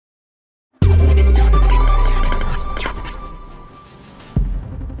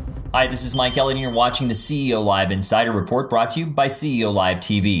Hi, this is Mike Elliott, and you're watching the CEOLIVE Insider Report brought to you by CEOLIVE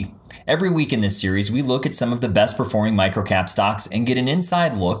TV. Every week in this series, we look at some of the best performing microcap stocks and get an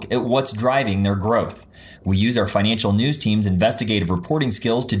inside look at what's driving their growth. We use our financial news team's investigative reporting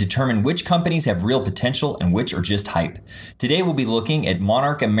skills to determine which companies have real potential and which are just hype. Today, we'll be looking at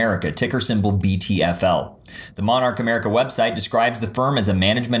Monarch America, ticker symbol BTFL. The Monarch America website describes the firm as a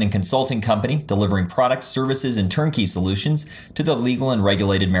management and consulting company delivering products, services, and turnkey solutions to the legal and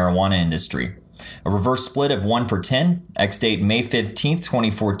regulated marijuana industry. A reverse split of 1-for-10, ex-date May 15,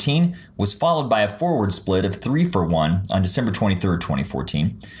 2014, was followed by a forward split of 3-for-1 on December 23,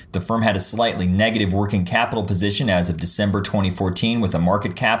 2014. The firm had a slightly negative working capital position as of December 2014 with a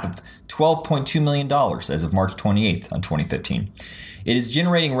market cap of $12.2 million as of March 28, 2015. It is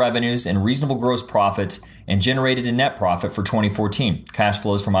generating revenues and reasonable gross profit and generated a net profit for 2014. Cash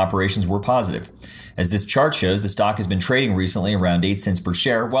flows from operations were positive. As this chart shows, the stock has been trading recently around 8 cents per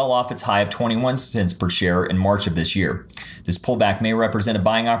share, well off its high of 21 cents per share in March of this year. This pullback may represent a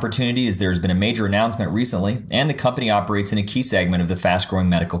buying opportunity as there has been a major announcement recently, and the company operates in a key segment of the fast-growing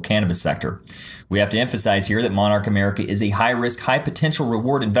medical cannabis sector. We have to emphasize here that Monarch America is a high-risk, high-potential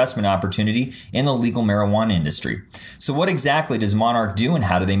reward investment opportunity in the legal marijuana industry. So what exactly does Monarch do and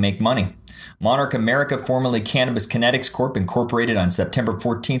how do they make money? Monarch America, formerly Cannabis Kinetics Corp., incorporated on September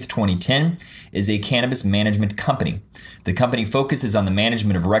 14, 2010, is a cannabis management company. The company focuses on the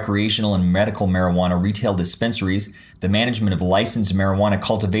management of recreational and medical marijuana retail dispensaries, the management of licensed marijuana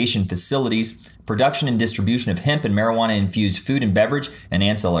cultivation facilities, production and distribution of hemp and marijuana-infused food and beverage, and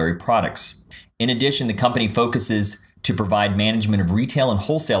ancillary products. In addition, the company focuses to provide management of retail and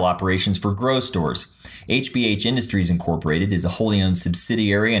wholesale operations for grow stores. HBH Industries Incorporated is a wholly owned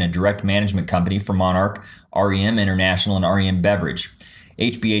subsidiary and a direct management company for Monarch, REM International, and REM Beverage.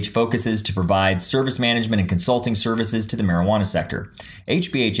 HBH focuses to provide service management and consulting services to the marijuana sector.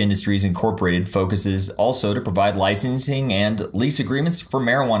 HBH Industries Incorporated focuses also to provide licensing and lease agreements for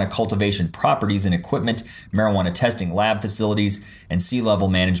marijuana cultivation properties and equipment, marijuana testing lab facilities, and C-level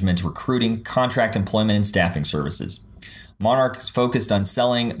management, recruiting, contract employment, and staffing services. Monarch is focused on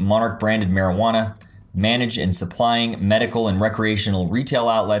selling Monarch-branded marijuana, manage and supplying medical and recreational retail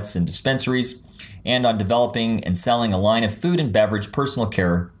outlets and dispensaries, and on developing and selling a line of food and beverage, personal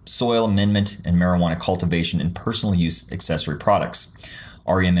care, soil amendment, and marijuana cultivation and personal use accessory products.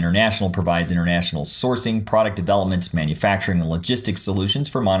 REM International provides international sourcing, product development, manufacturing, and logistics solutions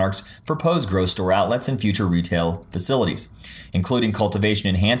for Monarch's proposed grow store outlets and future retail facilities, including cultivation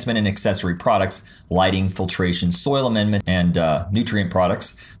enhancement and accessory products, lighting, filtration, soil amendment, and nutrient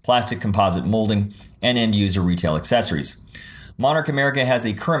products, plastic composite molding, and end-user retail accessories. Monarch America has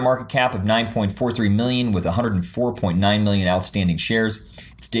a current market cap of $9.43 million with 104.9 million outstanding shares.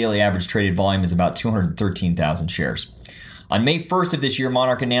 Its daily average traded volume is about 213,000 shares. On May 1st of this year,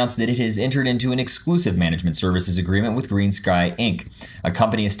 Monarch announced that it has entered into an exclusive management services agreement with Green Sky, Inc., a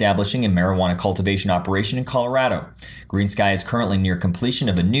company establishing a marijuana cultivation operation in Colorado. Green Sky is currently near completion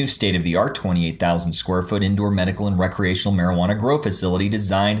of a new state-of-the-art 28,000 square foot indoor medical and recreational marijuana grow facility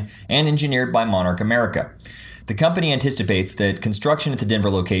designed and engineered by Monarch America. The company anticipates that construction at the Denver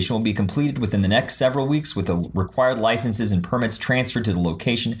location will be completed within the next several weeks with the required licenses and permits transferred to the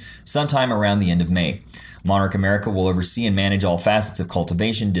location sometime around the end of May. Monarch America will oversee and manage all facets of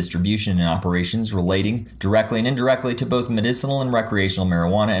cultivation, distribution, and operations relating directly and indirectly to both medicinal and recreational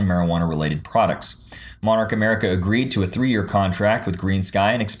marijuana and marijuana-related products. Monarch America agreed to a 3-year contract with Green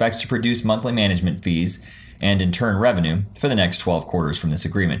Sky and expects to produce monthly management fees and, in turn, revenue for the next 12 quarters from this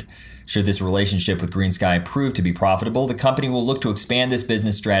agreement. Should this relationship with Green Sky prove to be profitable, the company will look to expand this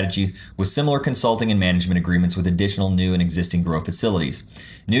business strategy with similar consulting and management agreements with additional new and existing grow facilities.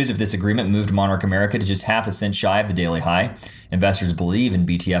 News of this agreement moved Monarch America to just half a cent shy of the daily high. Investors believe in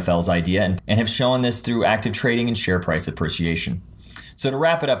BTFL's idea and have shown this through active trading and share price appreciation. So to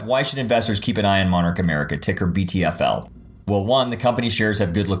wrap it up, why should investors keep an eye on Monarch America, ticker BTFL? Well, 1, the company shares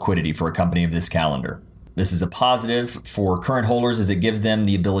have good liquidity for a company of this caliber. This is a positive for current holders as it gives them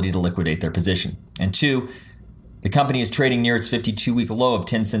the ability to liquidate their position. And 2, the company is trading near its 52-week low of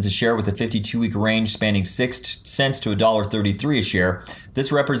 10 cents a share with a 52-week range spanning 6 cents to $1.33 a share.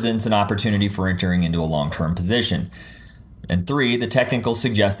 This represents an opportunity for entering into a long-term position. And 3, the technicals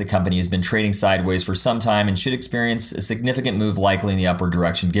suggest the company has been trading sideways for some time and should experience a significant move likely in the upward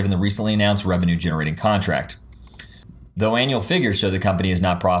direction given the recently announced revenue-generating contract. Though annual figures show the company is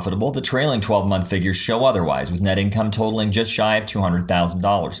not profitable, the trailing 12-month figures show otherwise, with net income totaling just shy of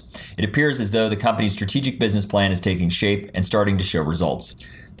 $200,000. It appears as though the company's strategic business plan is taking shape and starting to show results.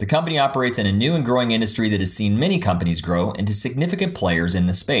 The company operates in a new and growing industry that has seen many companies grow into significant players in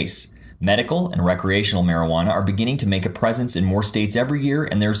the space. Medical and recreational marijuana are beginning to make a presence in more states every year,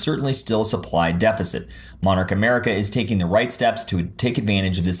 and there's certainly still a supply deficit. Monarch America is taking the right steps to take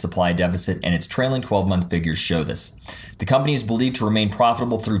advantage of this supply deficit, and its trailing 12-month figures show this. The company is believed to remain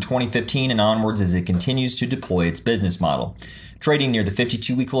profitable through 2015 and onwards as it continues to deploy its business model. Trading near the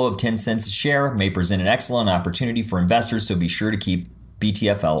 52-week low of 10 cents a share may present an excellent opportunity for investors, so be sure to keep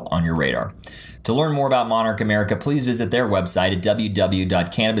BTFL on your radar. To learn more about Monarch America, please visit their website at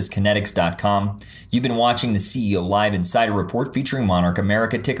www.cannabiskinetics.com. You've been watching the CEOLIVE Insider Report featuring Monarch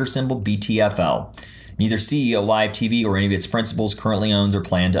America, ticker symbol BTFL. Neither CEOLIVE TV or any of its principals currently owns or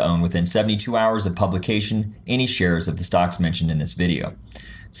plan to own within 72 hours of publication any shares of the stocks mentioned in this video.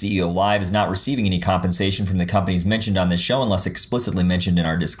 CEOLIVE is not receiving any compensation from the companies mentioned on this show unless explicitly mentioned in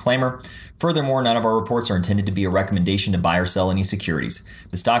our disclaimer. Furthermore, none of our reports are intended to be a recommendation to buy or sell any securities.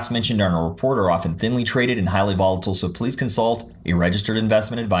 The stocks mentioned on our report are often thinly traded and highly volatile, so please consult a registered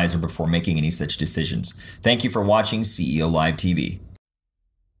investment advisor before making any such decisions. Thank you for watching CEOLIVE TV.